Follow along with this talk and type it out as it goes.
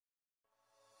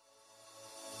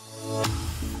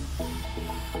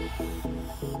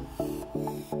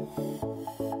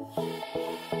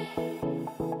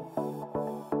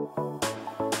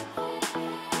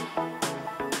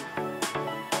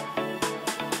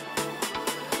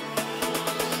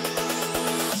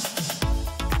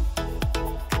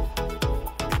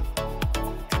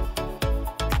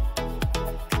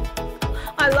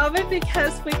love it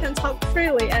because we can talk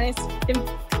freely and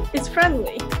it's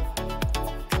friendly.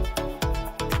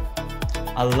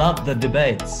 I love the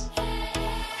debates.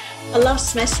 I love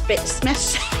SmashSpeak.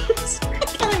 Smash. I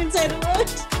can't even say the word.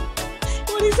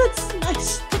 What is it?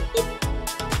 SmashSpeak.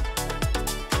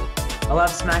 I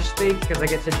love SmashSpeak because I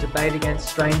get to debate against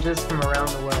strangers from around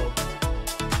the world.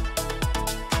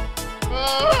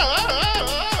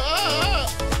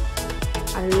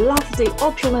 I love the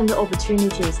opulent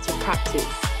opportunities to practice.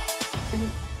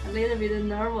 A little bit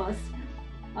nervous.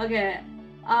 Okay.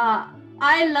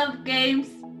 I love games.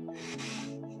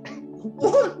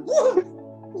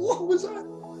 What was that?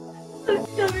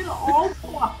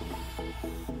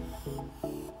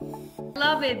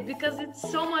 Love it because it's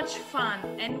so much fun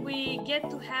and we get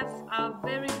to have a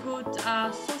very good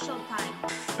social time.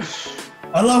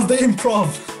 I love the improv.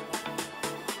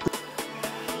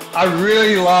 I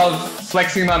really love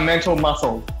flexing my mental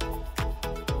muscles.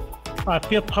 I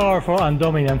feel powerful and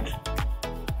dominant.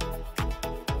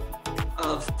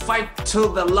 Fight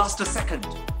till the last second.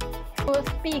 To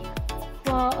speak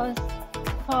for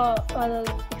an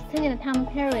extended time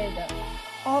period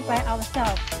all by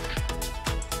ourselves.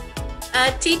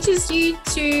 Teaches you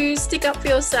to stick up for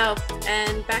yourself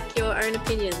and back your own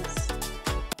opinions.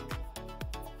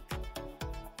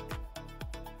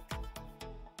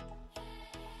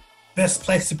 Best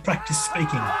place to practice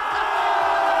speaking.